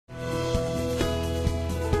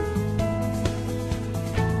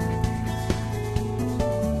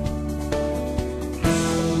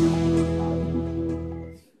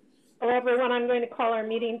everyone. I'm going to call our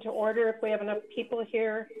meeting to order if we have enough people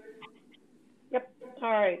here. Yep.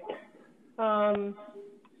 All right.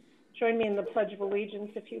 Join me in the Pledge of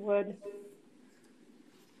Allegiance, if you would.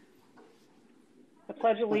 I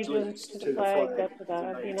pledge allegiance to the flag of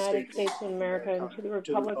the United States of America and to the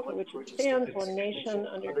republic for which it stands, one nation,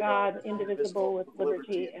 under God, indivisible, with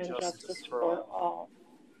liberty and justice for all.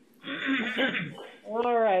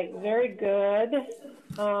 All right, very good.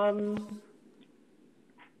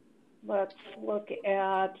 Let's look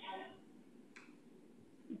at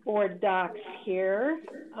board docs here.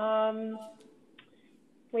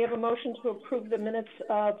 We have a motion to approve the minutes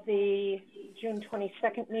of the June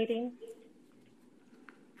 22nd meeting.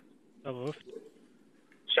 So moved.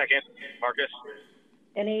 Second, Marcus.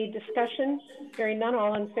 Any discussion? Hearing none,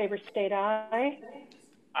 all in favor state aye.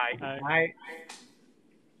 Aye. Aye.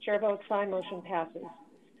 Chair votes aye, motion passes.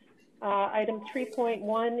 Item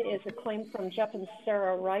 3.1 is a claim from Jeff and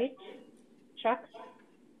Sarah Wright. Chuck?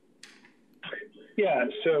 Yeah,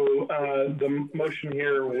 so the motion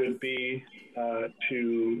here would be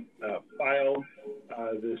to file.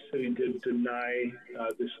 The city did deny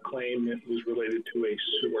this claim. It was related to a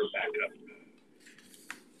sewer backup.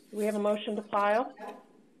 Do we have a motion to file?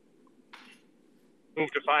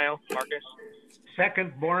 Move to file, Marcus.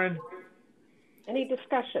 Second, Boren. Any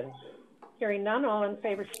discussion? Hearing none, all in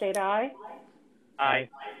favor state aye. Aye.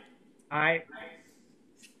 Aye.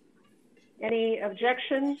 Any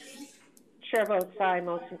objections? Chair votes aye,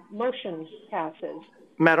 motion passes.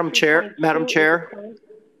 Madam Chair,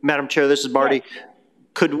 this is Marty. Yes.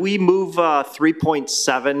 Could we move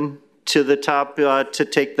 3.7 to the top to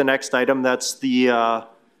take the next item? That's the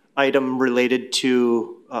item related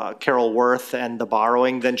to Carol Worth and the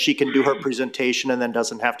borrowing. Then she can do her presentation and then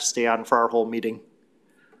doesn't have to stay on for our whole meeting.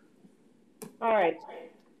 All right,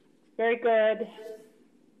 very good.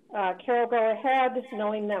 Carol, go ahead,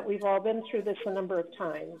 knowing that we've all been through this a number of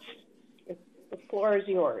times. The floor is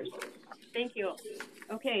yours. Thank you.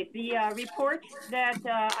 Okay, the report that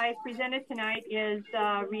I presented tonight is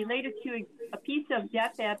related to a piece of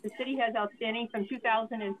debt that the city has outstanding from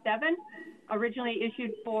 2007, originally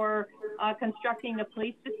issued for constructing the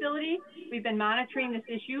police facility. We've been monitoring this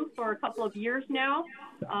issue for a couple of years now.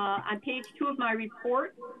 On page 2 of my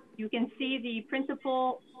report, you can see the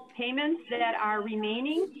principal payments that are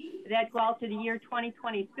remaining that go out to the year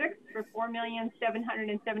 2026 for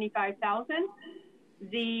 $4,775,000.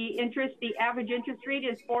 The average interest rate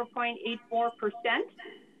is 4.84%.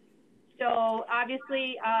 So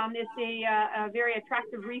obviously, it's a very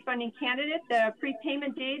attractive refunding candidate. The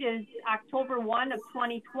prepayment date is October 1 of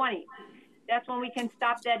 2020. That's when we can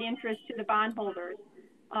stop that interest to the bondholders.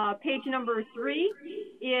 Page number 3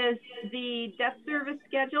 is the debt service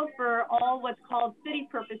schedule for all what's called city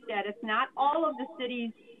purpose debt. It's not all of the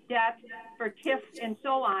city's debt for TIF and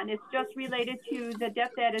so on. It's just related to the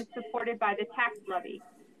debt that is supported by the tax levy.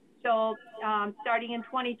 So starting in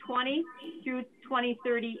 2020 through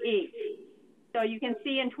 2038. So you can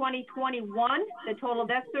see in 2021, the total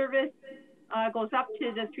debt service goes up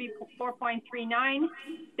to the 4.39,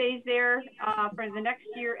 stays there for the next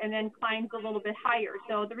year, and then climbs a little bit higher.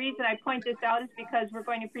 So the reason I point this out is because we're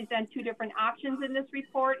going to present 2 different options in this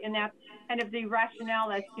report, and that's kind of the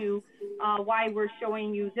rationale as to why we're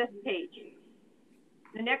showing you this page.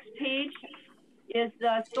 The next page is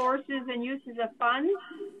the sources and uses of funds.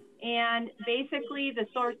 And basically the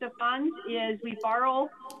source of funds is we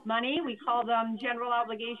borrow money. We call them general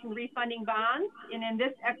obligation refunding bonds. And in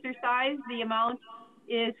this exercise, the amount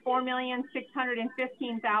is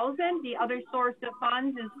 $4,615,000. The other source of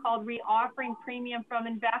funds is called reoffering premium from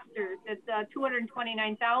investors. It's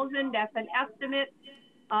 $229,000. That's an estimate.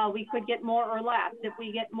 We could get more or less. If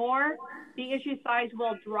we get more, the issue size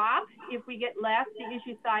will drop. If we get less, the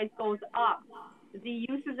issue size goes up. The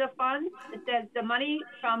uses of funds, it says the money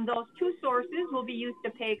from those 2 sources will be used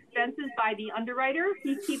to pay expenses by the underwriter.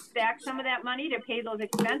 He keeps back some of that money to pay those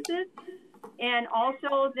expenses. And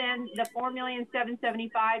also then the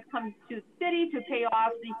 $4,775,000 comes to the city to pay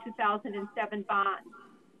off the 2007 bond.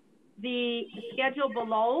 The schedule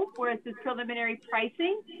below, where it says preliminary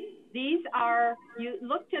pricing, these are, you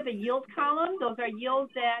look to the yield column, those are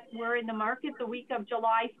yields that were in the market the week of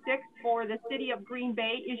July 6th for the city of Green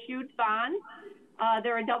Bay issued bonds.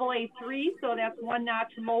 They're a AA3, so that's 1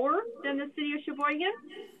 notch lower than the city of Sheboygan.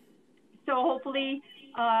 So hopefully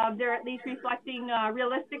they're at least reflecting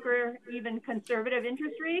realistic or even conservative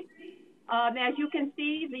interest rates. As you can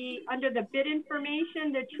see, under the bid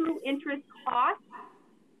information, the true interest cost,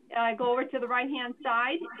 go over to the right-hand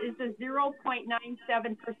side, is the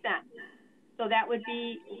 0.97%. So that would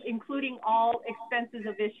be including all expenses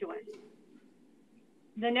of issuance.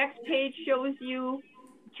 The next page shows you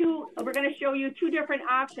we're going to show you two different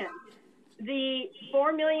options. The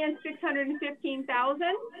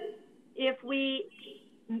 $4,615,000, if we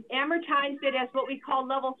amortize it as what we call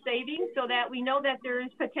level savings, so that we know that there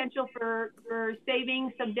is potential for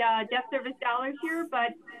saving some debt service dollars here,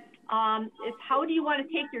 but it's how do you want to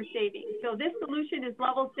take your savings? So this solution is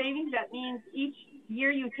level savings. That means each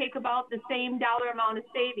year you take about the same dollar amount of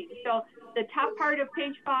savings. So the top part of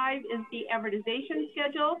page 5 is the amortization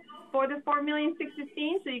schedule for the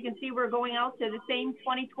 $4,615,000. So you can see we're going out to the same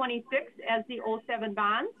 2026 as the 07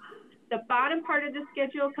 bonds. The bottom part of the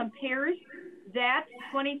schedule compares that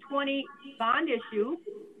 2020 bond issue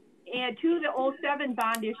and to the 07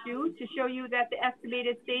 bond issue to show you that the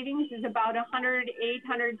estimated savings is about $108,000,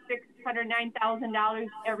 $106,000, $109,000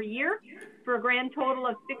 every year for a grand total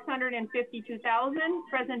of $652,000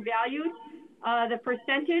 present value. The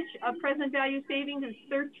percentage of present value savings is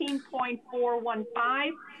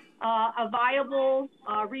 13.415. A viable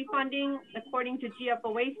refunding according to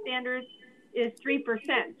GFOA standards is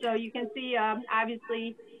 3%. So you can see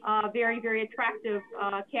obviously very, very attractive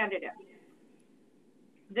candidate.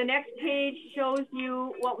 The next page shows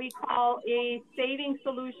you what we call a saving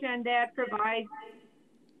solution that provides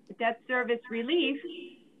debt service relief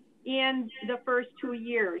in the first 2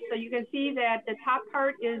 years. So you can see that the top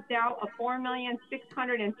part is now a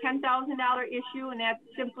 $4,610,000 issue, and that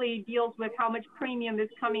simply deals with how much premium is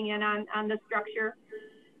coming in on the structure.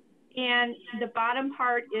 And the bottom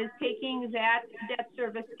part is taking that debt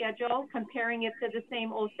service schedule, comparing it to the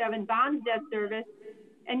same 07 bonds debt service.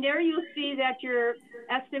 And there you'll see that your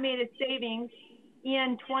estimated savings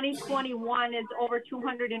in 2021 is over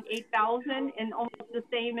 $208,000 and almost the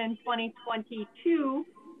same in 2022.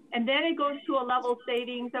 And then it goes to a level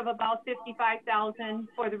savings of about $55,000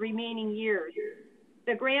 for the remaining years.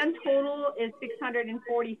 The grand total is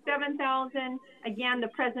 $647,000. Again, the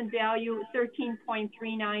present value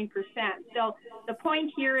 13.39%. So the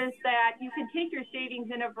point here is that you can take your savings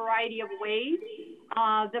in a variety of ways.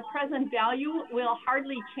 The present value will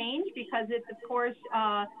hardly change because it's, of course,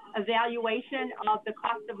 a valuation of the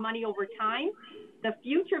cost of money over time. The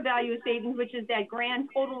future value savings, which is that grand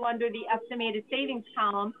total under the estimated savings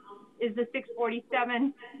column, is the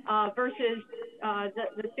 647 versus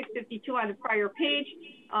the 652 on the prior page.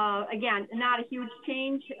 Again, not a huge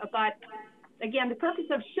change, but again, the purpose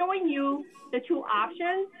of showing you the two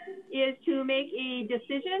options is to make a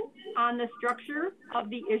decision on the structure of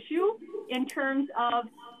the issue in terms of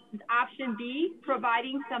option B,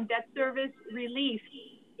 providing some debt service relief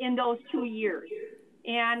in those 2 years.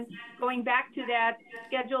 And going back to that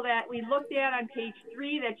schedule that we looked at on page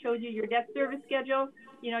 3 that shows you your debt service schedule,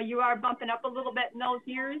 you know, you are bumping up a little bit in those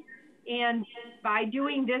years. And by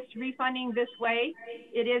doing this refunding this way,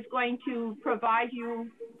 it is going to provide you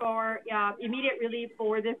for immediate relief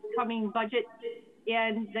for this coming budget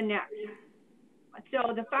and the next.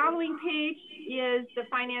 So the following page is the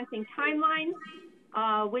financing timeline,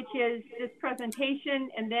 which is this presentation,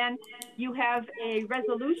 and then you have a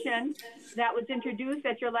resolution that was introduced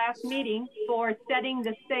at your last meeting for setting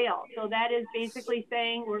the sale. So that is basically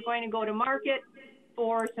saying we're going to go to market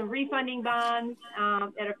for some refunding bonds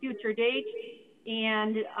at a future date,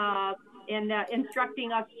 and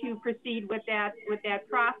instructing us to proceed with that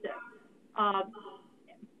process.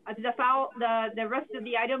 The rest of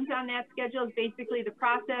the items on that schedule is basically the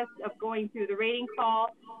process of going through the rating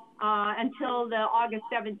call until the August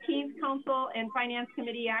 17th Council and Finance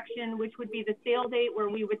Committee action, which would be the sale date where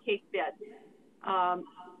we would take bids.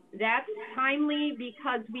 That's timely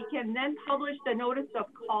because we can then publish the notice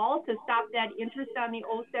of call to stop that interest on the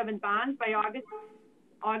 07 bonds by August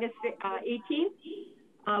 18th.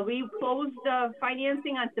 We close the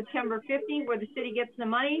financing on September 15th, where the city gets the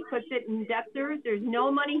money, puts it in debt service. There's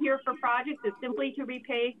no money here for projects. It's simply to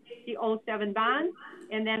repay the 07 bonds.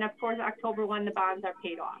 And then, of course, October 1, the bonds are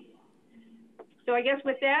paid off. So I guess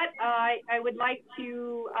with that, I would like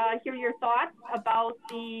to hear your thoughts about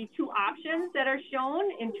the two options that are shown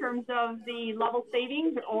in terms of the level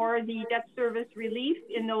savings or the debt service relief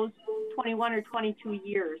in those 21 or 22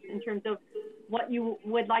 years, in terms of what you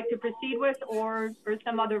would like to proceed with or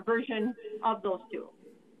some other version of those two.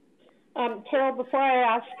 Carol, before I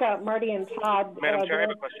ask Marty and Todd. Madam Chair, I have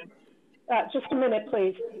a question. Just a minute,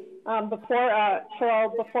 please. Carol,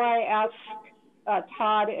 before I ask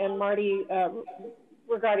Todd and Marty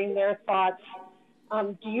regarding their thoughts,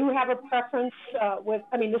 do you have a preference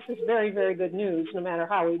I mean, this is very, very good news no matter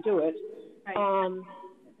how we do it. Right.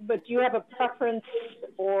 But do you have a preference,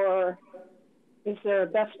 or is there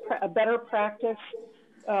a better practice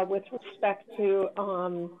with respect to,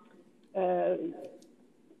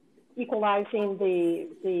 equalizing the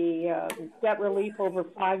debt relief over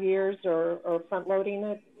 5 years or front loading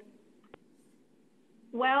it?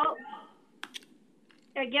 Well,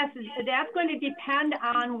 I guess that's going to depend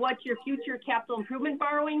on what your future capital improvement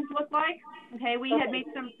borrowings look like. Okay, we had made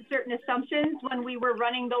some certain assumptions when we were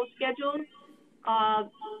running those schedules.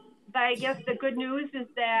 But I guess the good news is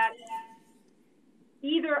that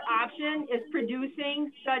either option is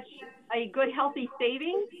producing such a good, healthy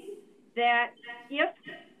savings that if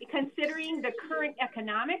considering the current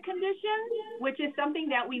economic conditions, which is something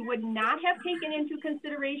that we would not have taken into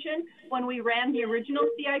consideration when we ran the original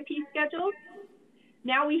CIP schedules,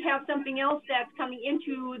 now we have something else that's coming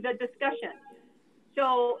into the discussion.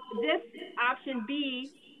 So this option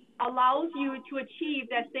B allows you to achieve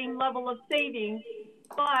that same level of savings,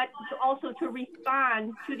 but also to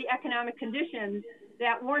respond to the economic conditions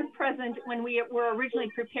that weren't present when we were originally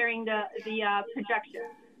preparing the projection.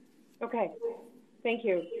 Okay, thank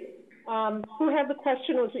you. Who had the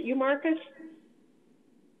question? Was it you, Marcus?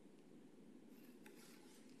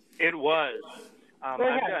 It was. I've Go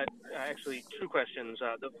ahead. got actually two questions.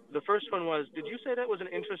 The first one was, did you say that was an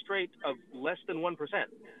interest rate of less than 1%?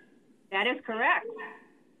 That is correct.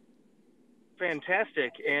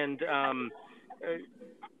 Fantastic. And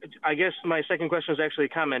I guess my second question is actually a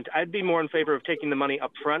comment. I'd be more in favor of taking the money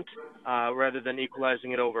up front rather than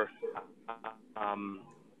equalizing it over.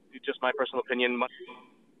 Just my personal opinion.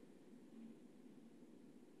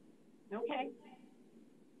 Okay.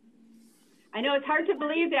 I know it's hard to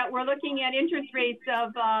believe that we're looking at interest rates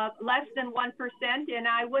of less than 1%, and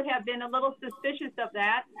I would have been a little suspicious of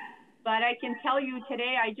that. But I can tell you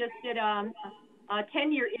today I just did a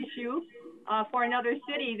 10-year issue for another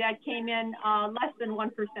city that came in less than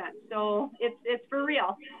 1%. So it's for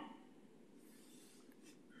real.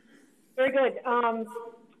 Very good.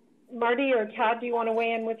 Marty or Todd, do you want to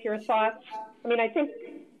weigh in with your thoughts? I mean, I think,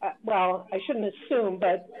 well, I shouldn't assume,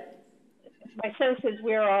 but my sense is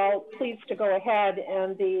we're all pleased to go ahead,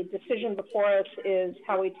 and the decision before us is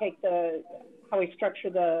how we structure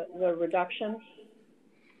the reduction.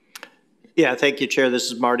 Yeah, thank you, Chair. This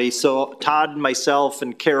is Marty. So Todd, myself,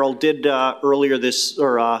 and Carol did earlier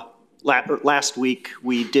last week,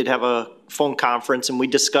 we did have a phone conference and we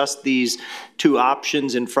discussed these two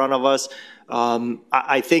options in front of us.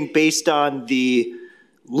 I think based on the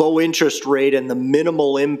low interest rate and the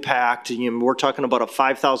minimal impact, we're talking about a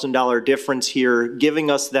 $5,000 difference here,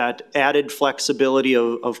 giving us that added flexibility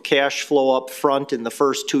of cash flow up front in the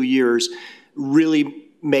first 2 years really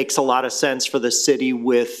makes a lot of sense for the city,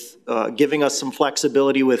 with giving us some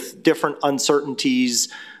flexibility with different uncertainties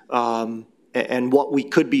and what we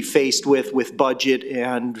could be faced with budget,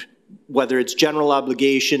 and whether it's general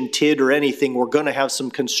obligation, TID, or anything, we're going to have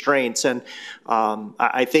some constraints. And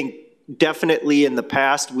I think definitely in the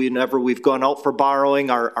past, whenever we've gone out for borrowing,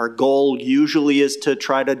 our goal usually is to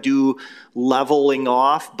try to do leveling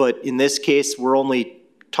off. But in this case, we're only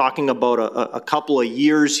talking about a couple of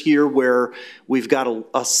years here where we've got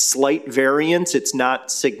a slight variance. It's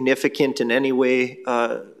not significant in any way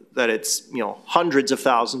that it's hundreds of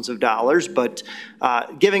thousands of dollars, but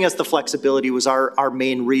giving us the flexibility was our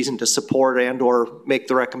main reason to support and or make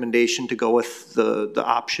the recommendation to go with the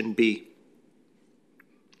option B.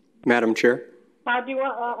 Madam Chair? Todd, do you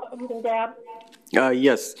want anything to add?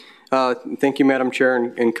 Yes. Thank you, Madam Chair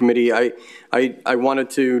and committee. I wanted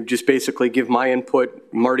to just basically give my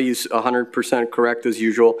input. Marty's 100% correct as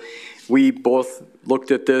usual. We both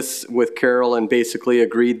looked at this with Carol and basically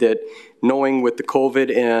agreed that knowing with the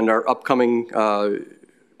COVID and our upcoming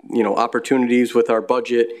opportunities with our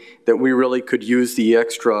budget, that we really could use the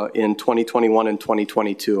extra in 2021 and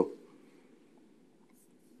 2022.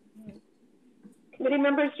 Committee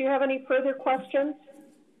members, do you have any further questions?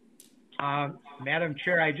 Madam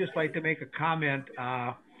Chair, I'd just like to make a comment.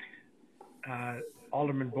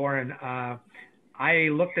 Alderman Boren, I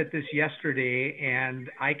looked at this yesterday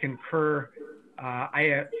and I concur.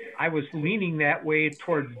 I was leaning that way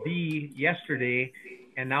towards B yesterday,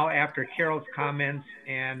 and now after Carol's comments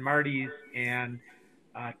and Marty's and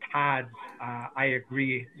Todd's, I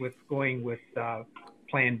agree with going with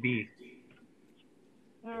Plan B.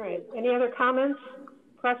 All right. Any other comments,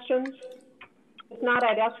 questions? If not,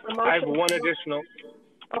 I'd ask for a motion. I have one additional.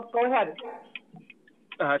 Oh, go ahead.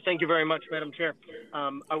 Thank you very much, Madam Chair.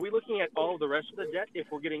 Are we looking at all the rest of the debt if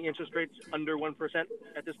we're getting interest rates under 1%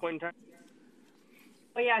 at this point in time?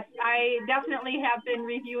 Well, yes, I definitely have been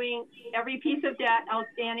reviewing every piece of debt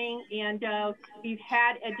outstanding, and we've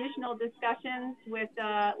had additional discussions with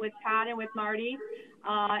Todd and with Marty,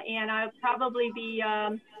 and I'll probably be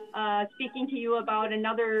speaking to you about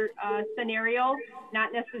another scenario,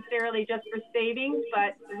 not necessarily just for savings,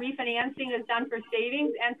 but refinancing is done for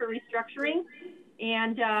savings and for restructuring,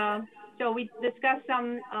 and so we discussed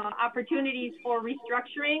some opportunities for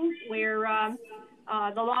restructuring where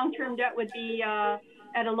the long-term debt would be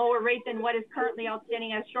at a lower rate than what is currently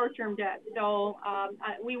outstanding as short-term debt. So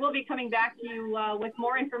we will be coming back to you with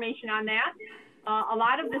more information on that. A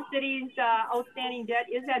lot of the city's outstanding debt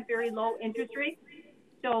is at very low interest rates.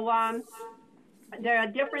 So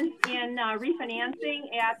the difference in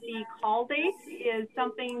refinancing at the call date is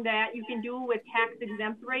something that you can do with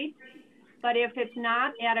tax-exempt rates. But if it's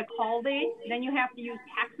not at a call date, then you have to use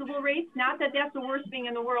taxable rates. Not that that's the worst thing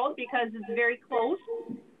in the world because it's very close.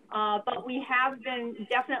 But we have been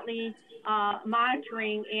definitely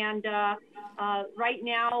monitoring, and right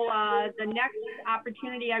now the next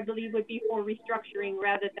opportunity, I believe, would be for restructuring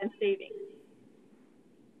rather than saving.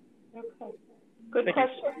 Okay. Good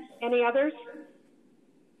question. Any others?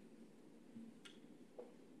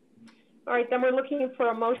 All right, then we're looking for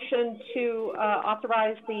a motion to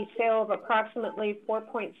authorize the sale of approximately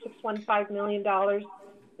 $4.615 million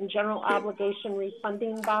in general obligation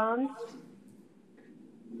refunding bonds.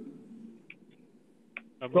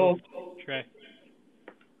 So, Trey.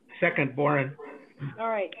 Second, Boren. All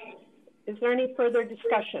right. Is there any further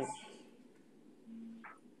discussion?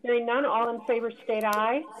 Hearing none, all in favor state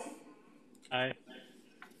aye. Aye.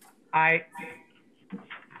 Aye.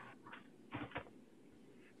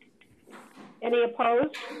 Any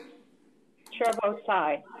opposed? Chair votes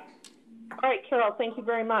aye. All right, Carol, thank you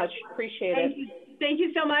very much. Appreciate it. Thank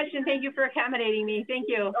you so much, and thank you for accommodating me. Thank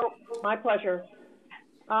you. Oh, my pleasure.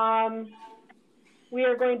 We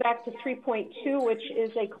are going back to 3.2, which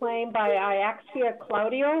is a claim by Iaxia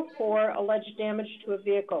Claudio for alleged damage to a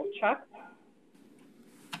vehicle. Chuck?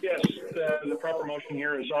 Yes, the proper motion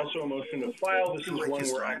here is also a motion to file. This is one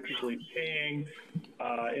we're actually paying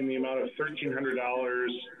in the amount of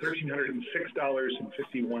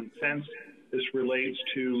 $1,306.51. This relates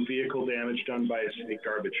to vehicle damage done by a city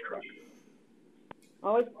garbage truck.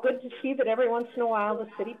 Always good to see that every once in a while the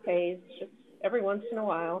city pays, just every once in a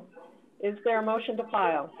while. Is there a motion to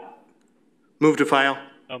file? Move to file.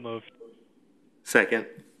 I'll move. Second.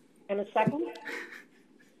 And a second?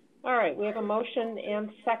 All right, we have a motion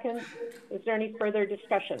and second. Is there any further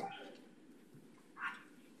discussion?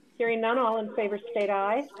 Hearing none, all in favor state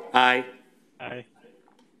aye. Aye. Aye.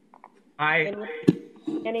 Aye.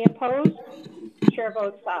 Any opposed? Chair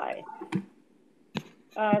votes aye.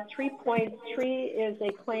 3.3 is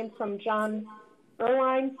a claim from John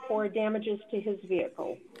Erline for damages to his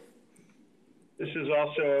vehicle. This is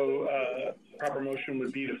also, proper motion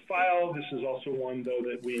would be to file. This is also one, though,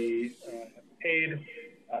 that we have paid.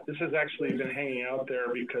 This has actually been hanging out there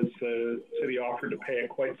because the city offered to pay it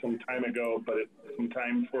quite some time ago, but it took some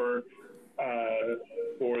time for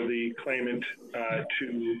the claimant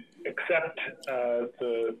to accept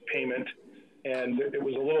the payment. And it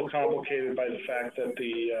was a little complicated by the fact that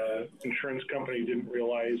the insurance company didn't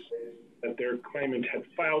realize that their claimant had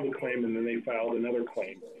filed a claim and then they filed another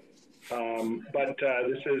claim. But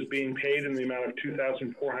this is being paid in the amount of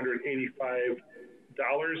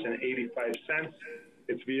 $2,485.85.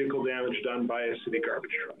 It's vehicle damage done by a city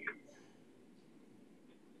garbage truck.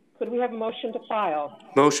 Could we have a motion to file?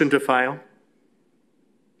 Motion to file.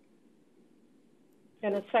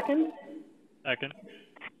 And a second? Second.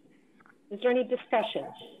 Is there any discussion?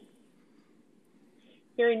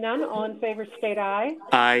 Hearing none, all in favor state aye.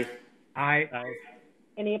 Aye. Aye. Aye.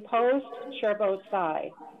 Any opposed? Chair votes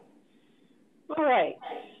aye. All right.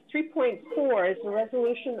 3.4 is a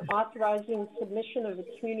resolution authorizing submission of a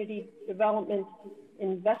community development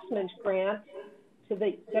investment grant to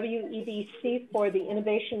the WEDC for the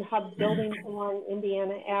Innovation Hub building along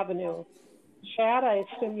Indiana Avenue. Chad, I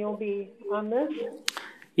assume you'll be on this?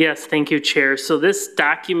 Yes, thank you, Chair. So this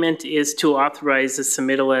document is to authorize the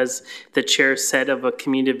submittal, as the Chair said, of a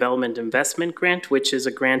community development investment grant, which is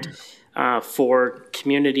a grant for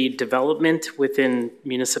community development within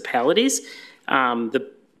municipalities.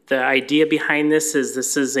 The idea behind this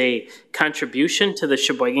is a contribution to the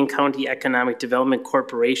Sheboygan County Economic Development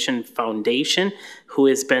Corporation Foundation, who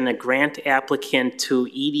has been a grant applicant to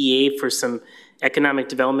EDA for some Economic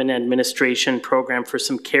Development Administration program for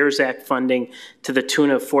some CARES Act funding to the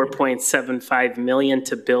tune of $4.75 million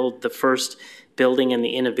to build the first building in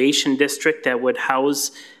the Innovation District that would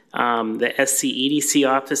house the SCEDC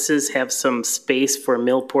offices, have some space for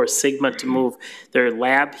Millport Sigma to move their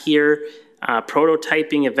lab here.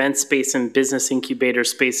 prototyping, event space, and business incubator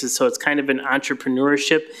spaces. So it's kind of an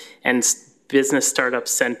entrepreneurship and business startup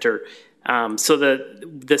center. So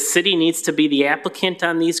the city needs to be the applicant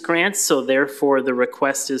on these grants, so therefore the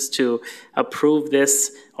request is to approve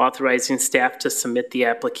this, authorizing staff to submit the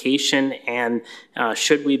application, and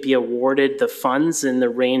should we be awarded the funds in the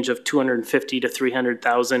range of $250,000 to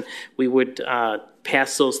 $300,000, we would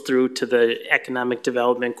pass those through to the Economic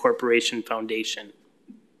Development Corporation Foundation.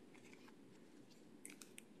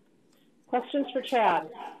 Questions for Chad?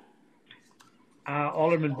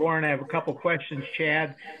 Alderman Bourne, I have a couple questions,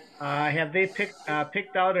 Chad. Have they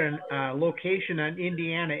picked out a location on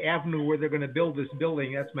Indiana Avenue where they're going to build this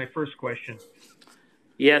building? That's my first question.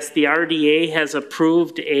 Yes, the RDA has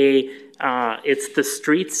approved it's the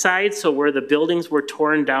street side, so where the buildings were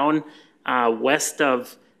torn down west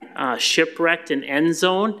of Shipwrecked and End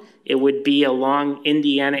Zone, it would be along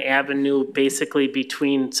Indiana Avenue, basically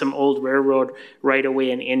between some old railroad right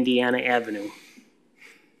away and Indiana Avenue.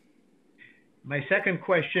 My second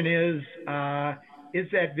question is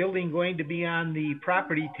that building going to be on the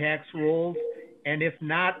property tax rolls? And if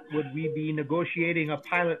not, would we be negotiating a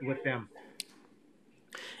pilot with them?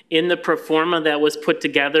 In the pro forma that was put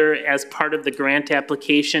together as part of the grant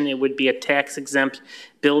application, it would be a tax exempt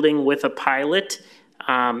building with a pilot.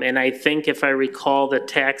 And I think if I recall, the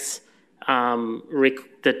tax,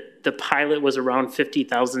 the pilot was around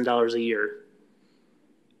 $50,000 a year.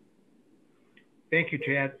 Thank you,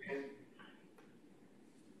 Chad.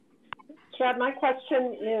 Chad, my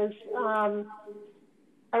question is,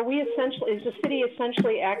 is the city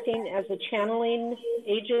essentially acting as a channeling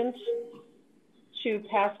agent to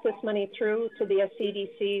pass this money through to the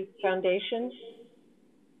SCDC Foundation?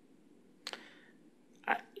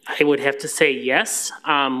 I would have to say yes.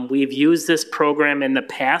 We've used this program in the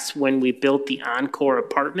past when we built the Encore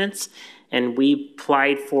apartments, and we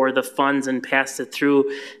applied for the funds and passed it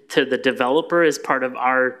through to the developer as part of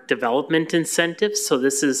our development incentives. So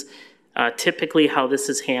this is typically how this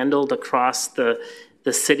is handled across the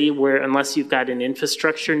city, where unless you've got an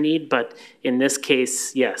infrastructure need, but in this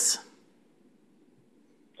case, yes.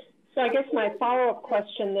 So I guess my follow-up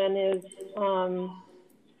question then is,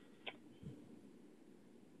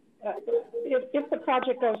 if the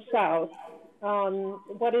project goes south,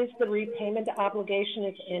 what is the repayment obligation,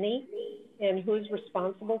 if any, and who's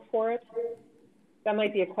responsible for it? That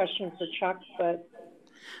might be a question for Chuck, but.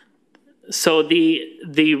 So the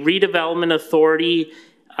Redevelopment Authority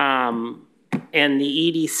and the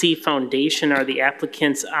EDC Foundation are the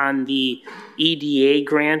applicants on the EDA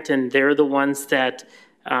grant, and they're the ones that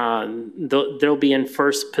they'll be in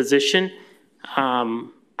first position.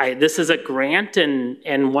 This is a grant,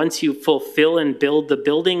 and once you fulfill and build the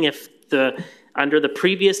building, if under the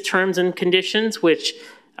previous terms and conditions, which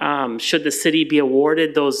should the city be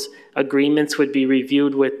awarded, those agreements would be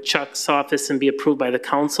reviewed with Chuck's office and be approved by the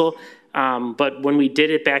council. But when we did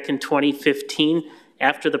it back in 2015,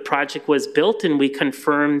 after the project was built and we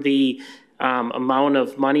confirmed the amount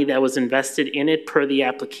of money that was invested in it per the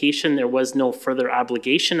application, there was no further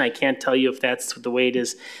obligation. I can't tell you if that's the way it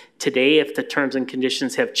is today, if the terms and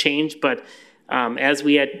conditions have changed, but as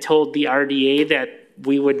we had told the RDA that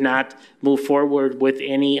we would not move forward with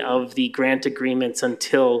any of the grant agreements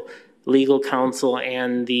until legal counsel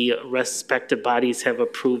and the respective bodies have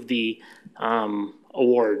approved the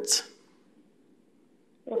awards.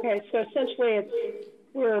 Okay, so essentially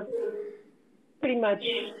we're pretty much,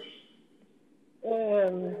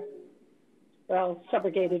 well,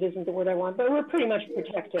 subrogated isn't the word I want, but we're pretty much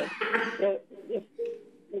protected if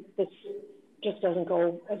this just doesn't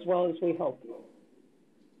go as well as we hope.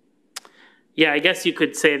 Yeah, I guess you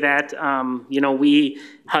could say that. We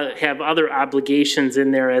have other obligations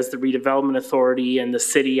in there as the Redevelopment Authority and the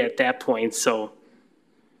city at that point, so.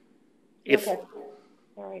 Okay,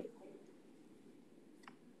 all right.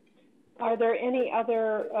 Are there any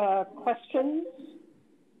other questions?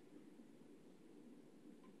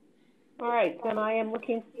 All right, then I am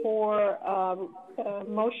looking for a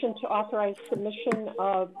motion to authorize submission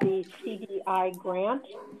of the CDI grant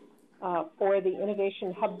for the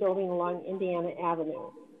Innovation Hub building along Indiana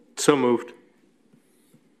Avenue. So moved.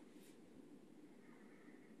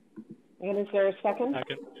 And is there a second?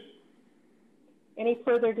 Second. Any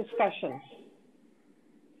further discussion?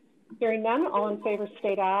 Hearing none, all in favor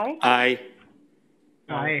state aye. Aye.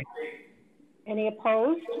 Aye. Any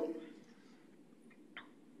opposed?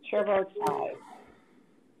 Chair votes aye.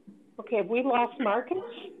 Okay, have we lost Marcus?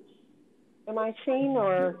 Am I seen,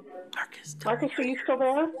 or? Marcus, are you still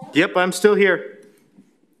there? Yep, I'm still here.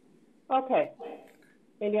 Okay.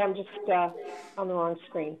 Maybe I'm just on the wrong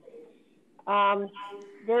screen.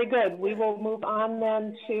 Very good. We will move on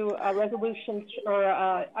then to resolution or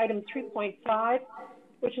item 3.5,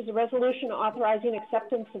 which is a resolution authorizing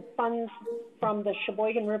acceptance of funds from the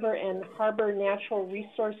Sheboygan River and Harbor Natural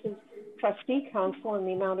Resources Trustee Council in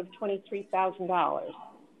the amount of $23,000.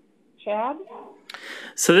 Chad?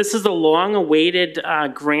 So this is a long-awaited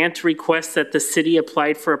grant request that the city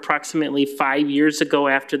applied for approximately 5 years ago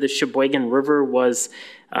after the Sheboygan River was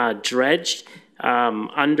dredged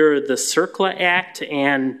under the CERCLA Act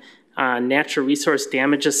and Natural Resource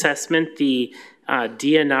Damage Assessment. The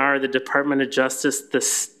DNR, the Department of Justice,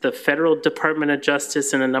 the Federal Department of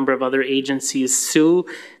Justice, and a number of other agencies sue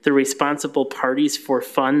the responsible parties for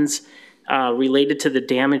funds related to the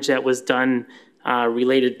damage that was done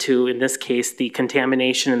related to, in this case, the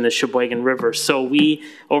contamination in the Sheboygan River. So we,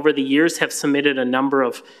 over the years, have submitted a number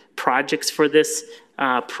of projects for this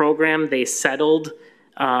program. They settled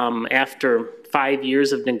after 5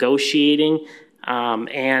 years of negotiating.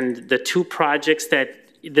 And the two projects that,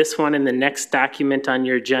 this one and the next document on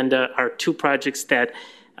your agenda, are two projects that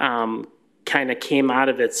kind of came out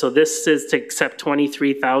of it. So this is to accept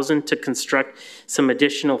 $23,000 to construct some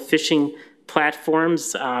additional fishing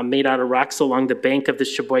platforms made out of rocks along the bank of the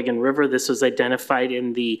Sheboygan River. This was identified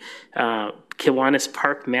in the Kiwanis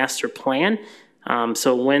Park Master Plan.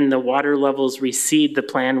 So when the water levels recede, the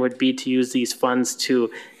plan would be to use these funds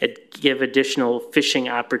to give additional fishing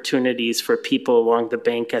opportunities for people along the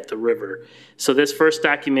bank at the river. So this first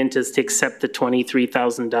document is to accept the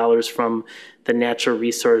 $23,000 from the Natural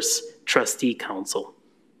Resource Trustee Council.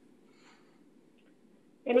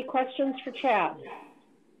 Any questions for Chad?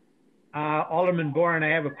 Alderman Boren, I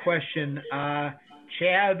have a question.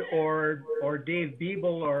 Chad or Dave Biebel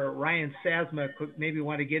or Ryan Sasma could maybe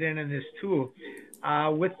want to get in on this too.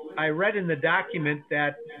 I read in the document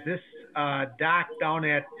that this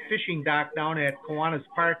fishing dock down at Kiwanis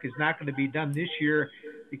Park is not going to be done this year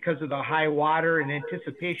because of the high water and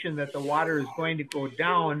anticipation that the water is going to go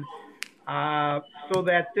down, so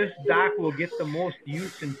that this dock will get the most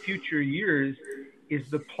use in future years. Is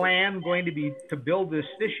the plan going to be to build this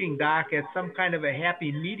fishing dock at some kind of a happy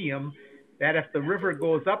medium that if the river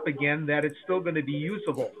goes up again, that it's still going to be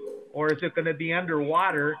usable? Or is it going to be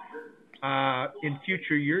underwater in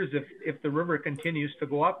future years if the river continues to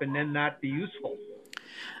go up and then not be useful?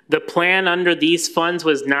 The plan under these funds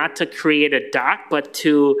was not to create a dock, but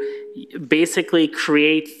to basically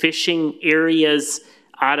create fishing areas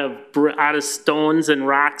out of stones and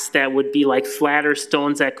rocks that would be like flatter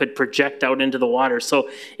stones that could project out into the water. So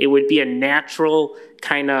it would be a natural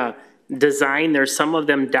kind of design. There's some of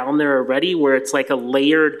them down there already where it's like a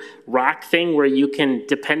layered rock thing where you can,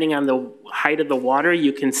 depending on the height of the water,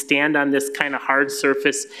 you can stand on this kind of hard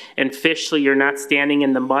surface and fish, so you're not standing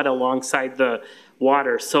in the mud alongside the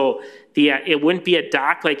water. So it wouldn't be a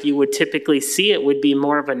dock like you would typically see. It would be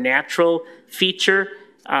more of a natural feature.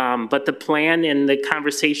 But the plan and the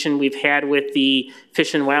conversation we've had with the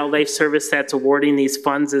Fish and Wildlife Service that's awarding these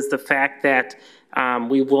funds is the fact that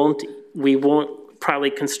we won't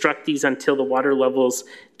probably construct these until the water levels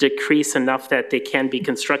decrease enough that they can be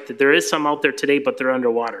constructed. There is some out there today, but they're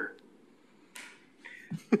underwater.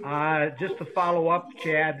 Just to follow up,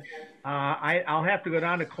 Chad, I'll have to go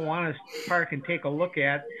down to Kiwanis Park and take a look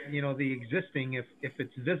at, the existing, if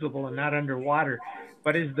it's visible and not underwater.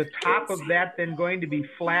 But is the top of that then going to be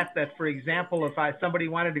flat, that, for example, if somebody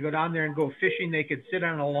wanted to go down there and go fishing, they could sit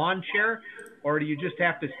on a lawn chair? Or do you just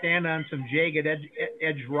have to stand on some jagged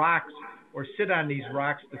edge rocks or sit on these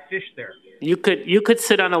rocks to fish there? You could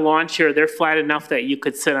sit on a lawn chair. They're flat enough that you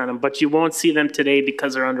could sit on them, but you won't see them today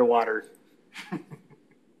because they're underwater.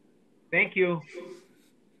 Thank you.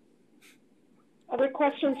 Other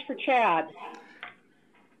questions for Chad?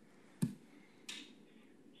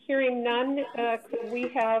 Hearing none, could we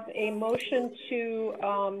have a motion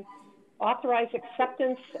to authorize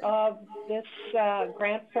acceptance of this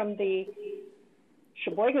grant from the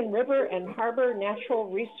Sheboygan River and Harbor Natural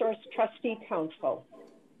Resource Trustee Council?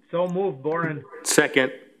 So moved, Boren.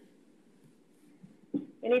 Second.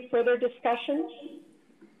 Any further discussion?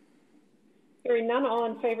 Hearing none, all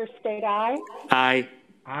in favor state aye. Aye.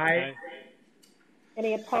 Aye.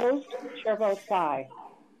 Any opposed? Chair votes aye.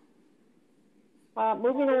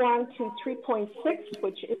 Moving along to 3.6,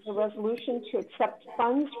 which is a resolution to accept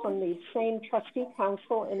funds from the same trustee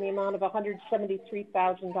council in the amount of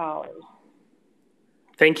 $173,000.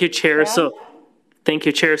 Thank you, Chair. Chad? Thank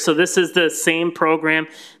you, Chair. So this is the same program.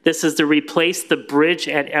 This is to replace the bridge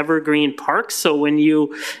at Evergreen Park. So when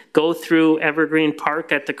you go through Evergreen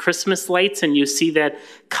Park at the Christmas lights and you see that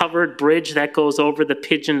covered bridge that goes over the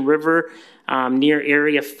Pigeon River near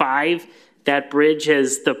Area 5, That bridge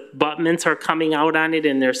has, the abutments are coming out on it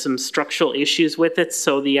and there's some structural issues with it.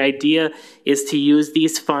 So the idea is to use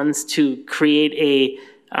these funds to create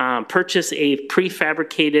purchase a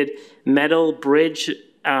prefabricated metal bridge,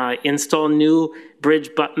 install new bridge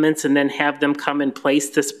abutments, and then have them come and place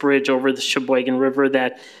this bridge over the Sheboygan River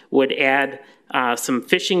that would add some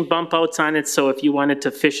fishing bump outs on it. So if you wanted to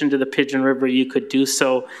fish into the Pigeon River, you could do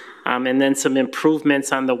so. And then some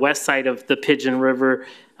improvements on the west side of the Pigeon River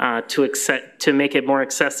to make it more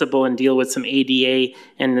accessible and deal with some ADA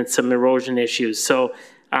and then some erosion issues. So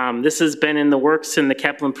this has been in the works in the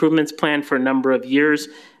capital improvements plan for a number of years.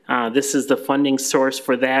 This is the funding source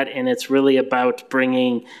for that, and it's really about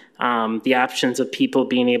bringing the options of people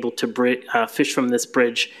being able to fish from this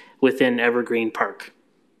bridge within Evergreen Park.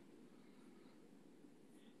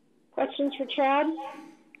 Questions for Chad?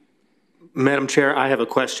 Madam Chair, I have a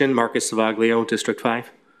question. Marcus Savaglio, District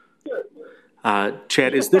 5.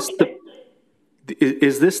 Chad, is this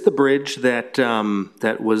the bridge that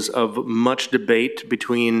that was of much debate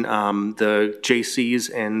between the JCs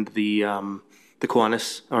and the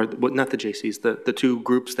Kiwanis, or not the JCs, the two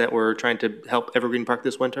groups that were trying to help Evergreen Park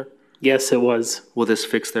this winter? Yes, it was. Will this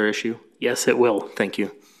fix their issue? Yes, it will. Thank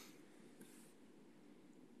you.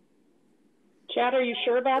 Chad, are you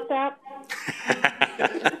sure about that?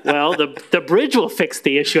 Well, the bridge will fix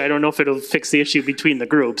the issue. I don't know if it'll fix the issue between the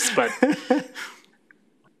groups, but. Okay.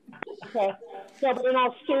 Yeah, but in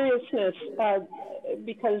all seriousness,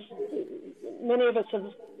 because many of us have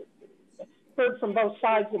heard from both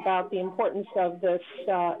sides about the importance of this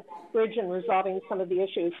bridge and resolving some of the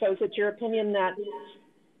issues. So is it your opinion that,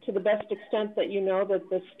 to the best extent that you know, that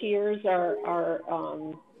the skiers are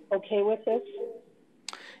okay with this?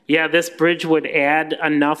 Yeah, this bridge would add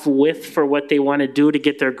enough width for what they want to do to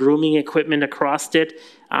get their grooming equipment across it.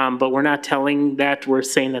 But we're not telling that. We're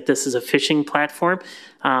saying that this is a fishing platform.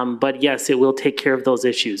 But yes, it will take care of those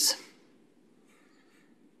issues.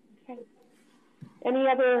 Okay. Any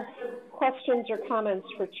other questions or comments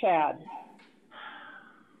for Chad?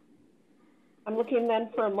 I'm looking then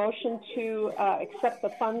for a motion to accept the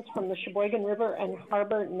funds from the Sheboygan River and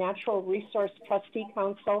Harbor Natural Resource Trustee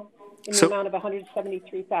Council in the amount of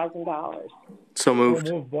 $173,000. So moved.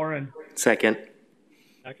 So moved, Warren. Second.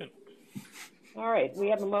 Second. All right, we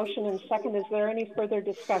have a motion and second. Is there any further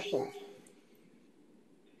discussion?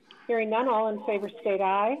 Hearing none, all in favor state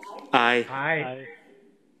aye. Aye. Aye.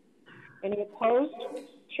 Any opposed?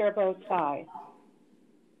 Chair votes aye.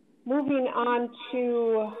 Moving on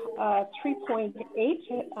to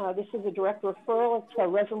 3.8, this is a direct referral. It's a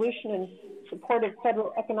resolution in support of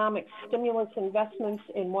federal economic stimulus investments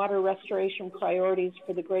in water restoration priorities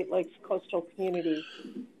for the Great Lakes coastal community.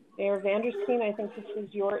 Mayor Vandersteen, I think this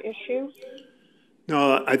is your issue.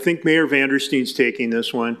 No, I think Mayor Vandersteen's taking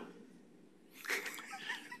this one.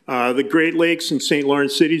 The Great Lakes and St.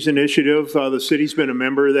 Lawrence Cities Initiative, the city's been a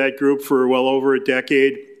member of that group for well over a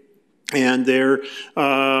decade. And they're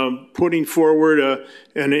putting forward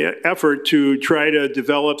an effort to try to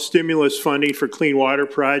develop stimulus funding for clean water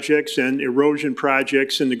projects and erosion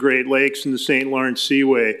projects in the Great Lakes and the St. Lawrence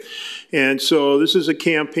Seaway. And so this is a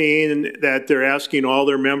campaign that they're asking all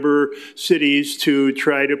their member cities to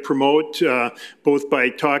try to promote, both by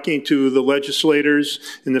talking to the legislators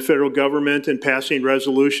in the federal government and passing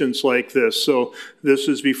resolutions like this. So this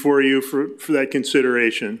is before you for that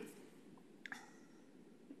consideration.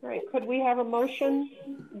 All right, could we have a motion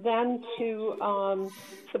then to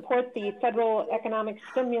support the federal economic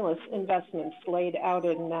stimulus investments laid out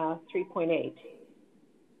in 3.8?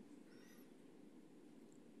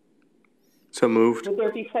 So moved. Would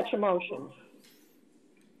there be such a motion?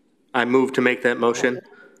 I move to make that motion.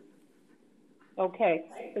 Okay,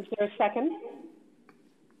 is there a second?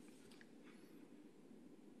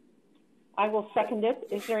 I will second it.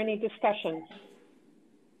 Is there any discussion?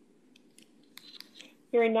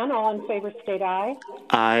 Hearing none, all in favor state aye.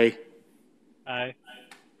 Aye. Aye.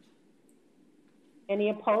 Any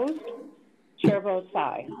opposed? Chair votes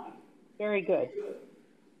aye. Very good.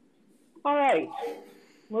 All right.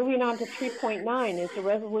 Moving on to 3.9 is a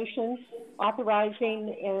resolution authorizing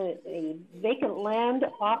a vacant land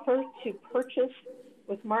offer to purchase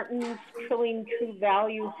with Martin's Trilling True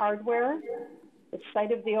Value Hardware, the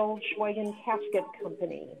site of the old Sheboygan Casket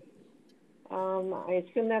Company. I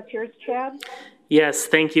assume that's yours, Chad? Yes,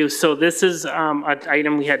 thank you. So this is an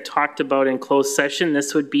item we had talked about in closed session.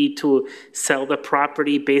 This would be to sell the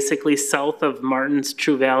property basically south of Martin's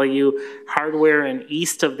True Value Hardware and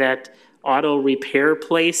east of that auto repair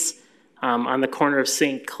place on the corner of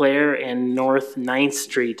St. Clair and North 9th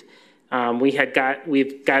Street.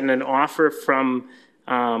 We've gotten an offer from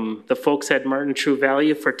the folks at Martin True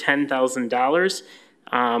Value for $10,000.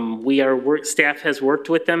 Staff has worked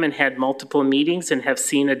with them and had multiple meetings and have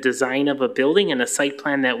seen a design of a building and a site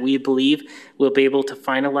plan that we believe we'll be able to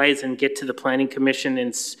finalize and get to the Planning Commission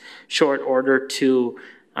in short order to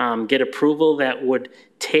get approval that would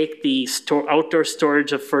take the outdoor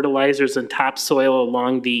storage of fertilizers and topsoil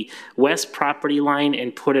along the west property line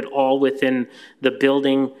and put it all within the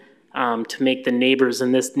building to make the neighbors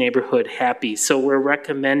in this neighborhood happy. So we're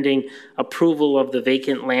recommending approval of the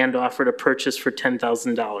vacant land offer to purchase for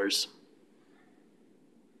 $10,000.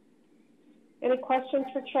 Any questions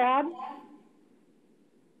for Chad?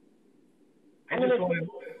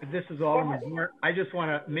 This is Alderman. I just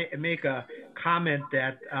want to make a comment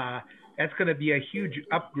that that's going to be a huge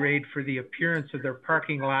upgrade for the appearance of their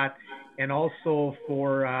parking lot and also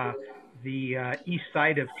for the east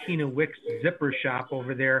side of Tina Wick's zipper shop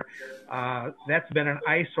over there. That's been an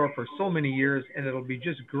eyesore for so many years, and it'll be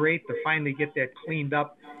just great to finally get that cleaned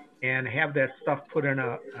up and have that stuff put in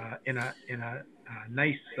a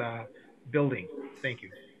nice building. Thank you.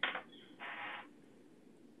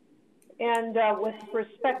 And with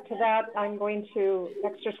respect to that, I'm going to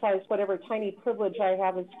exercise whatever tiny privilege I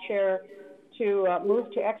have as chair to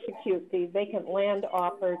move to execute the vacant land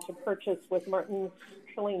offer to purchase with Martin's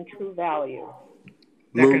Trilling True Value.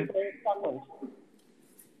 Second.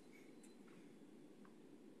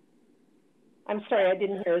 I'm sorry, I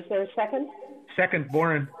didn't hear. Is there a second? Second,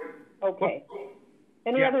 Boren. Okay.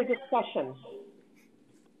 Any other discussion?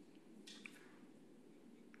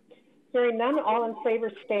 Hearing none, all in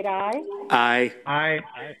favor state aye. Aye. Aye.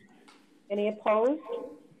 Any opposed?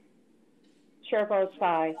 Chair votes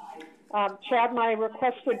aye. Chad, my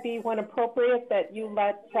request would be, when appropriate, that you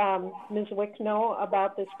let Ms. Wick know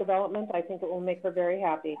about this development. I think it will make her very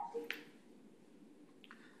happy.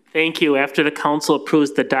 Thank you. After the council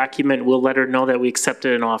approves the document, we'll let her know that we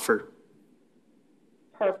accepted an offer.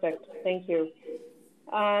 Perfect. Thank you.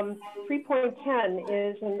 3.10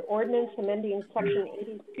 is an ordinance amending section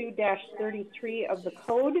 82-33 of the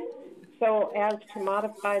code so as to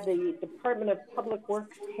modify the Department of Public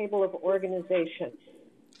Works table of organization.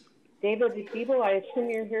 David Beeble, I assume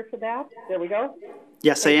you're here for that? There we go.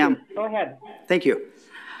 Yes, I am. Go ahead. Thank you.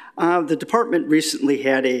 The department recently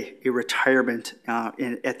had a retirement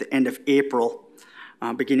at the end of April,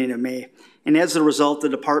 beginning of May. And as a result, the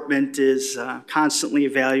department is constantly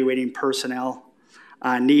evaluating personnel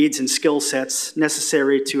needs and skill sets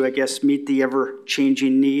necessary to, I guess, meet the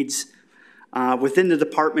ever-changing needs within the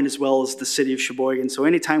department as well as the city of Sheboygan. So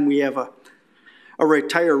anytime we have a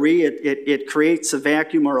retiree, it creates a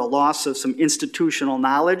vacuum or a loss of some institutional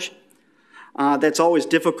knowledge. That's always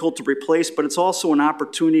difficult to replace, but it's also an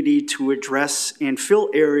opportunity to address and fill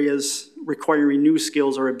areas requiring new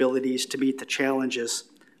skills or abilities to meet the challenges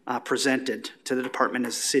presented to the department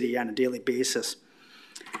as a city on a daily basis.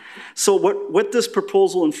 So what this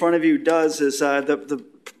proposal in front of you does is the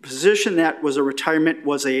position that was a retirement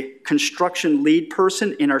was a construction lead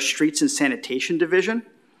person in our streets and sanitation division.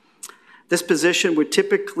 This position would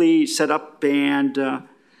typically set up and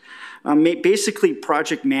basically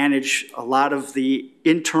project manage a lot of the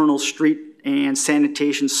internal street and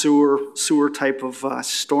sanitation sewer type of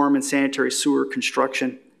storm and sanitary sewer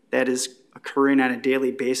construction that is occurring on a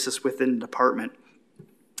daily basis within the department.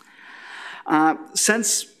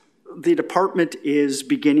 Since the department is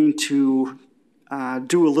beginning to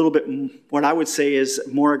do a little bit what I would say is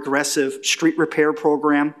more aggressive street repair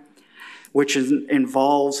program, which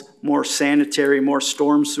involves more sanitary, more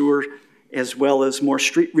storm sewer, as well as more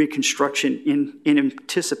street reconstruction in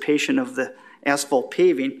anticipation of the asphalt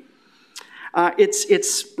paving.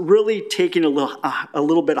 It's really taking a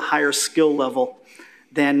little bit of higher skill level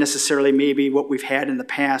than necessarily maybe what we've had in the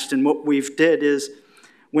past. And what we've did is,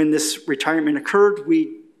 when this retirement occurred,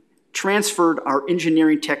 we transferred our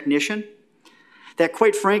engineering technician that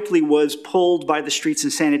quite frankly was pulled by the streets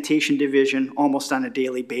and sanitation division almost on a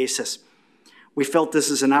daily basis. We felt this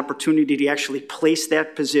is an opportunity to actually place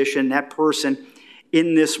that position, that person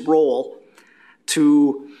in this role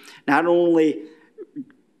to not only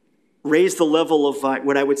raise the level of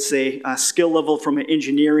what I would say skill level from an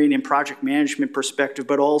engineering and project management perspective,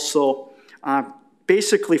 but also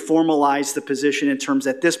basically formalize the position in terms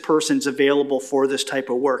that this person's available for this type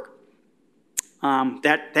of work.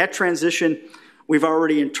 That transition, we've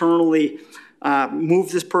already internally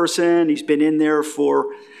moved this person. He's been in there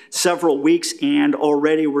for several weeks, and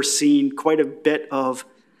already we're seeing quite a bit of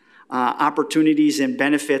opportunities and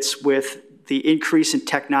benefits with the increase in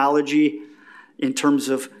technology in terms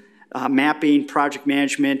of mapping, project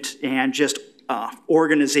management, and just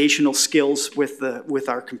organizational skills with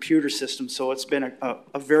our computer system. So it's been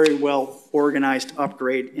a very well organized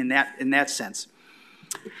upgrade in that sense.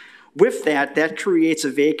 With that, that creates a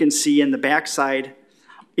vacancy in the backside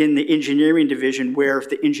in the engineering division where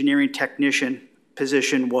the engineering technician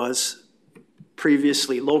position was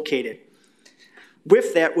previously located.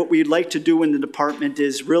 With that, what we'd like to do in the department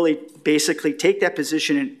is really basically take that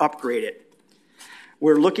position and upgrade it.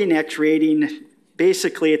 We're looking at creating,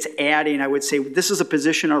 basically it's adding, I would say, this is a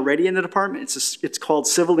position already in the department. It's called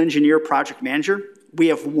Civil Engineer Project Manager. We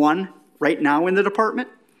have one right now in the department.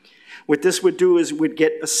 What this would do is we'd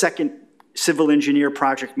get a second Civil Engineer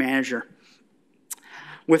Project Manager.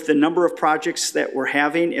 With the number of projects that we're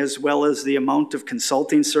having, as well as the amount of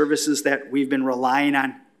consulting services that we've been relying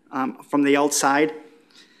on from the outside,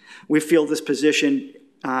 we feel this position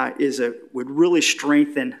would really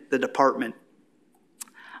strengthen the department.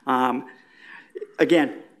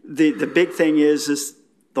 Again, the big thing is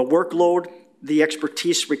the workload, the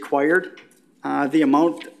expertise required, the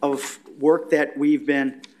amount of work that we've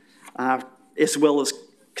been, as well as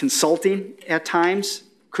consulting at times,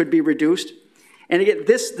 could be reduced. And again,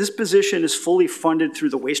 this position is fully funded through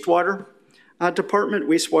the wastewater department,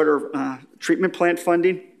 wastewater treatment plant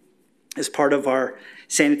funding as part of our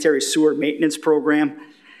sanitary sewer maintenance program.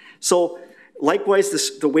 So likewise,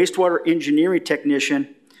 the wastewater engineering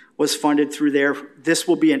technician was funded through there. This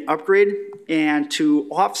will be an upgrade, and to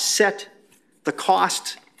offset the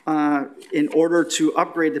cost in order to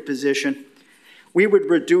upgrade the position, we would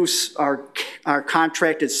reduce our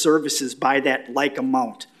contracted services by that like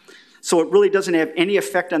amount. So it really doesn't have any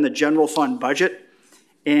effect on the general fund budget,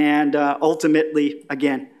 and ultimately,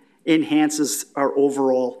 again, enhances our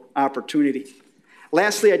overall opportunity.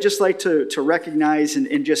 Lastly, I'd just like to recognize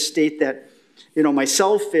and just state that, you know,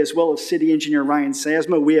 myself as well as City Engineer Ryan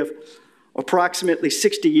Sasma, we have approximately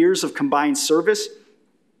 60 years of combined service.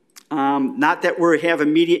 Not that we have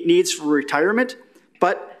immediate needs for retirement,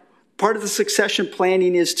 but part of the succession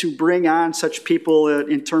planning is to bring on such people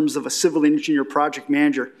in terms of a civil engineer project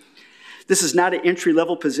manager. This is not an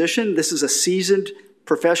entry-level position. This is a seasoned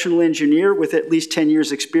professional engineer with at least 10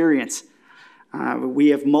 years experience. We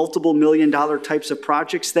have multiple million-dollar types of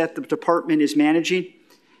projects that the department is managing,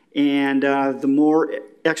 and the more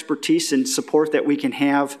expertise and support that we can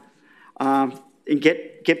have and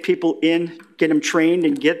get people in, get them trained,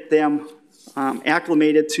 and get them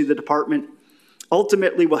acclimated to the department,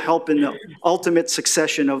 ultimately will help in the ultimate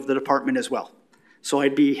succession of the department as well. So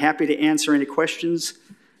I'd be happy to answer any questions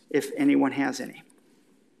if anyone has any.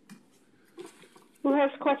 Who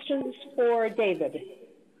has questions for David?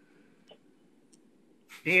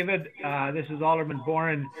 David, this is Alderman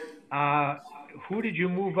Boren. Who did you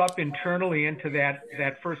move up internally into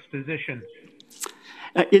that first position?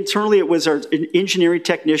 Internally, it was our engineering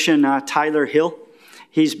technician, Tyler Hill.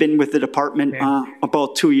 He's been with the department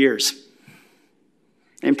about 2 years.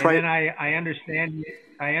 And then I understand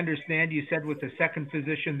you said with the second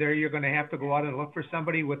position there, you're going to have to go out and look for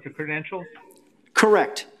somebody with the credentials?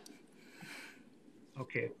 Correct.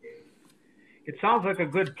 Okay. It sounds like a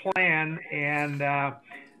good plan, and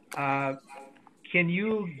can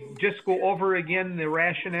you just go over again the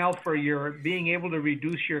rationale for your being able to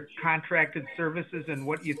reduce your contracted services and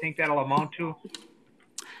what you think that'll amount to?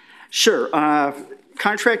 Sure.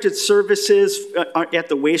 Contracted services at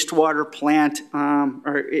the wastewater plant,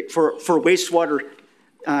 or for wastewater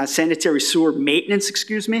sanitary sewer maintenance,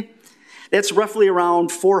 excuse me, that's roughly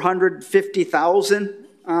around $450,000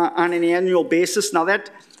 on an annual basis. Now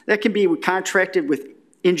that can be contracted with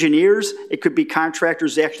engineers. It could be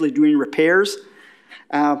contractors actually doing repairs.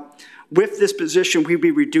 With this position, we'd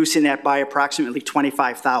be reducing that by approximately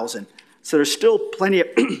 $25,000. So there's still plenty of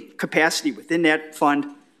capacity within that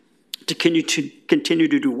fund to continue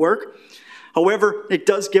to do work. However, it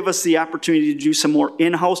does give us the opportunity to do some more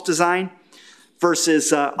in-house design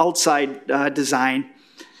versus outside design.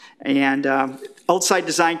 And outside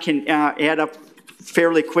design can add up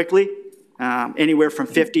fairly quickly. Anywhere from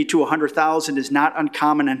 50 to 100,000 is not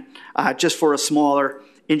uncommon just for a smaller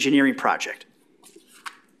engineering project.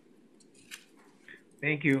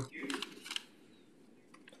 Thank you.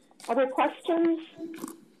 Other questions?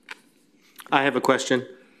 I have a question.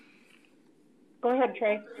 Go ahead,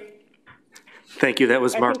 Trey. Thank you. That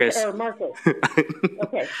was Marcus. Marcus.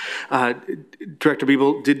 Okay. Director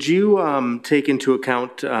Biebel, did you take into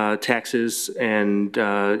account taxes and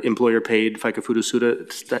employer-paid FICA Futa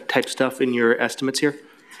Suta type stuff in your estimates here?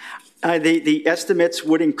 The estimates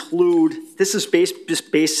would include, this is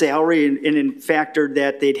just base salary and in factored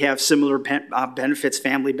that they'd have similar benefits,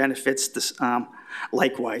 family benefits,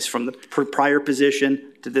 likewise from the prior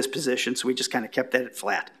position to this position. So we just kind of kept that at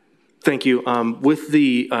flat. Thank you. With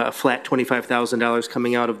the flat $25,000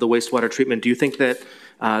 coming out of the wastewater treatment, do you think that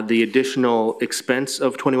the additional expense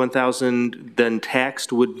of $21,000 then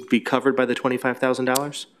taxed would be covered by the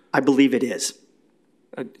 $25,000? I believe it is.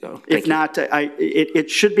 If not,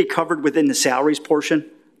 it should be covered within the salaries portion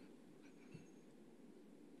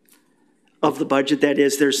of the budget. That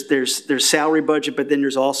is, there's salary budget, but then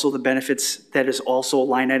there's also the benefits. That is also a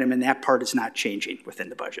line item, and that part is not changing within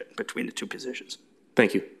the budget between the two positions.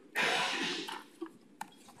 Thank you.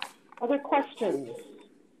 Other questions?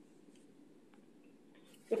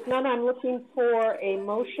 If none, I'm looking for a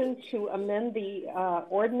motion to amend the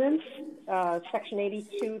ordinance, section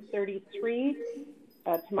 8233,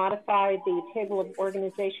 to modify the table of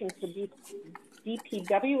organization for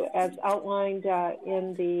DPW as outlined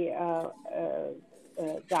in the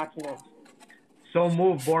document. So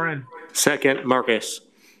move, Boren. Second, Marcus.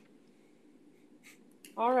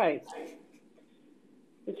 All right.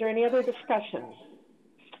 Is there any other discussion?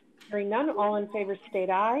 Hearing none, all in favor state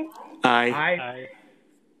aye. Aye. Aye.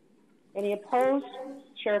 Any opposed?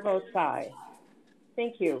 Chair votes aye.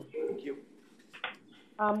 Thank you. Thank you.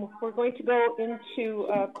 We're going to go into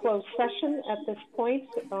closed session at this point.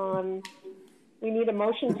 We need a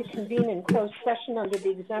motion to convene in closed session under the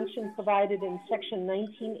exemption provided in section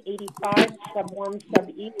 1985, sub 1, sub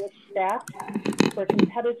E with stat, where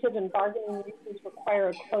competitive and bargaining reasons require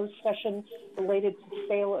a closed session related to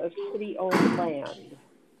sale of city-owned land.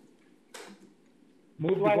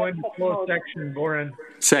 Move to go into closed section, Boren.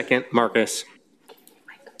 Second, Marcus.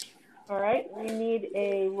 All right, we need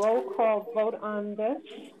a roll call vote on this.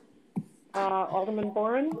 Alderman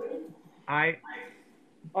Boren? Aye.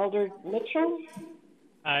 Alder Mitchell?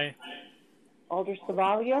 Aye. Alder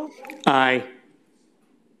Savaglio? Aye.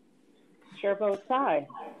 Chair votes aye.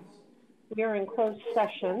 We are in closed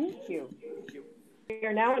session. Thank you. We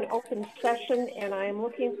are now in open session, and I am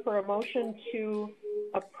looking for a motion to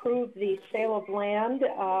approve the sale of land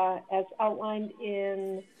as outlined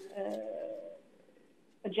in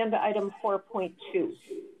agenda item 4.2.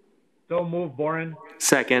 So move, Boren.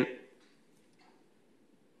 Second.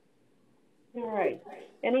 All right.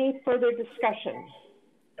 Any further discussion?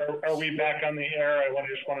 Are we back on the air? I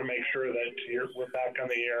just want to make sure that we're back on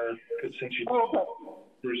the air since you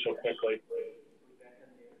grew so quickly.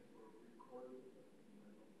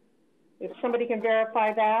 If somebody can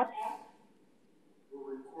verify that.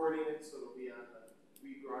 We're recording it, so it'll be on the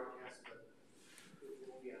rebroadcast, but it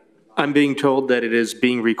won't be on the live. I'm being told that it is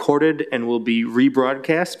being recorded and will be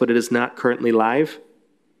rebroadcast, but it is not currently live.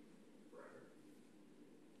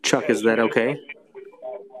 Chuck, is that okay?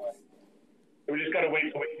 We just got to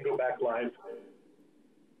wait so we can go back live.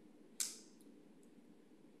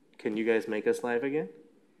 Can you guys make us live again?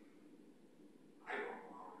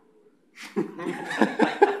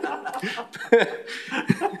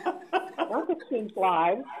 Once it seems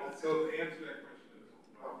live. So to answer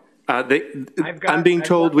that question. I'm being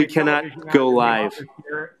told we cannot go live.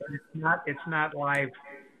 It's not live.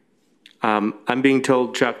 I'm being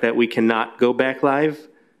told, Chuck, that we cannot go back live.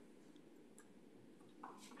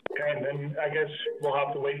 Okay, then I guess we'll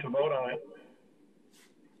have to wait to vote on it.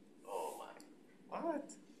 Oh my.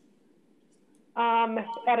 What?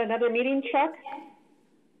 At another meeting, Chuck?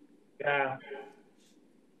 Yeah.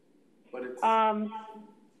 But it's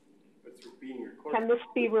being recorded. Can this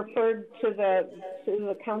be referred to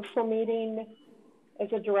the council meeting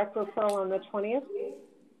as a direct referral on the 20th?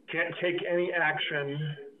 Can't take any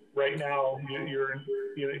action right now.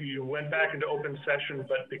 You went back into open session,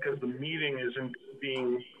 but because the meeting isn't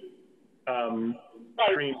being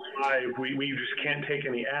streamed live, we just can't take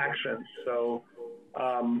any action. So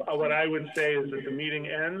what I would say is that the meeting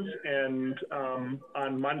ends, and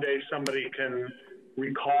on Monday somebody can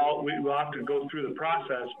recall. We'll have to go through the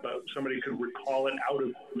process, but somebody could recall it out of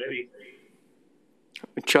the committee.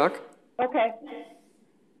 Chuck? Okay.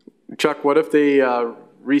 Chuck, what if they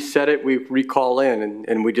reset it, we recall in,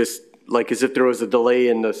 and we just, like as if there was a delay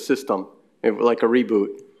in the system, like a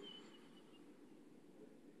reboot?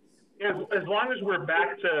 As long as we're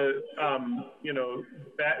back to,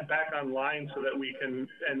 back online so that we can,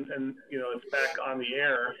 and it's back on the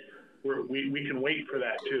air, we can wait for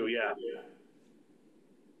that too, yeah.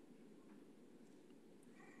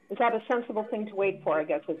 Is that a sensible thing to wait for, I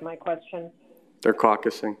guess, is my question. They're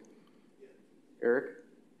caucusing. Eric?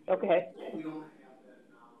 Okay. We don't have that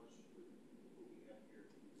knowledge we have here.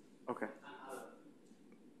 Okay.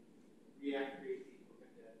 Reactivate the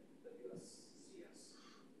equipment at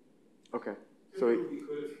WSCS. Okay. So we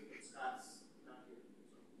could if Scott's not here.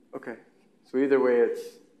 Okay. So either way,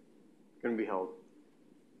 it's going to be held.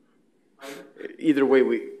 Either way,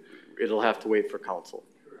 it'll have to wait for council.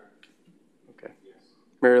 Correct. Okay. Yes.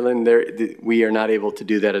 Marilyn, we are not able to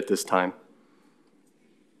do that at this time.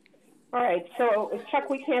 All right, so Chuck,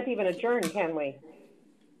 we can't even adjourn, can we?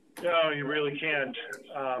 No, you really can't.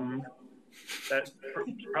 That's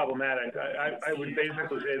problematic. I would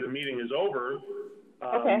basically say the meeting is over.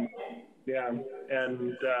 Okay. Yeah,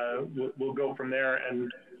 and we'll go from there,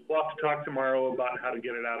 and we'll have to talk tomorrow about how to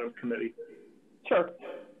get it out of committee. Sure.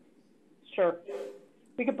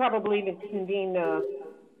 We could probably even convene a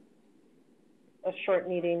short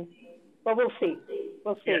meeting, but we'll see.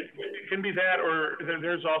 Yeah, it can be that, or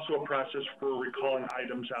there's also a process for recalling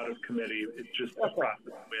items out of committee. It's just a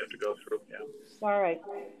process we have to go through. Yeah. All right.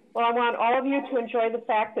 Well, I want all of you to enjoy the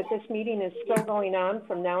fact that this meeting is still going on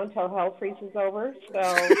from now until hell freezes over. So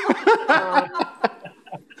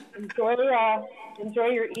enjoy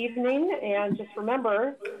your evening, and just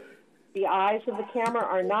remember, the eyes of the camera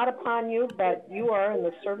are not upon you, but you are in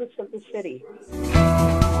the service of the city.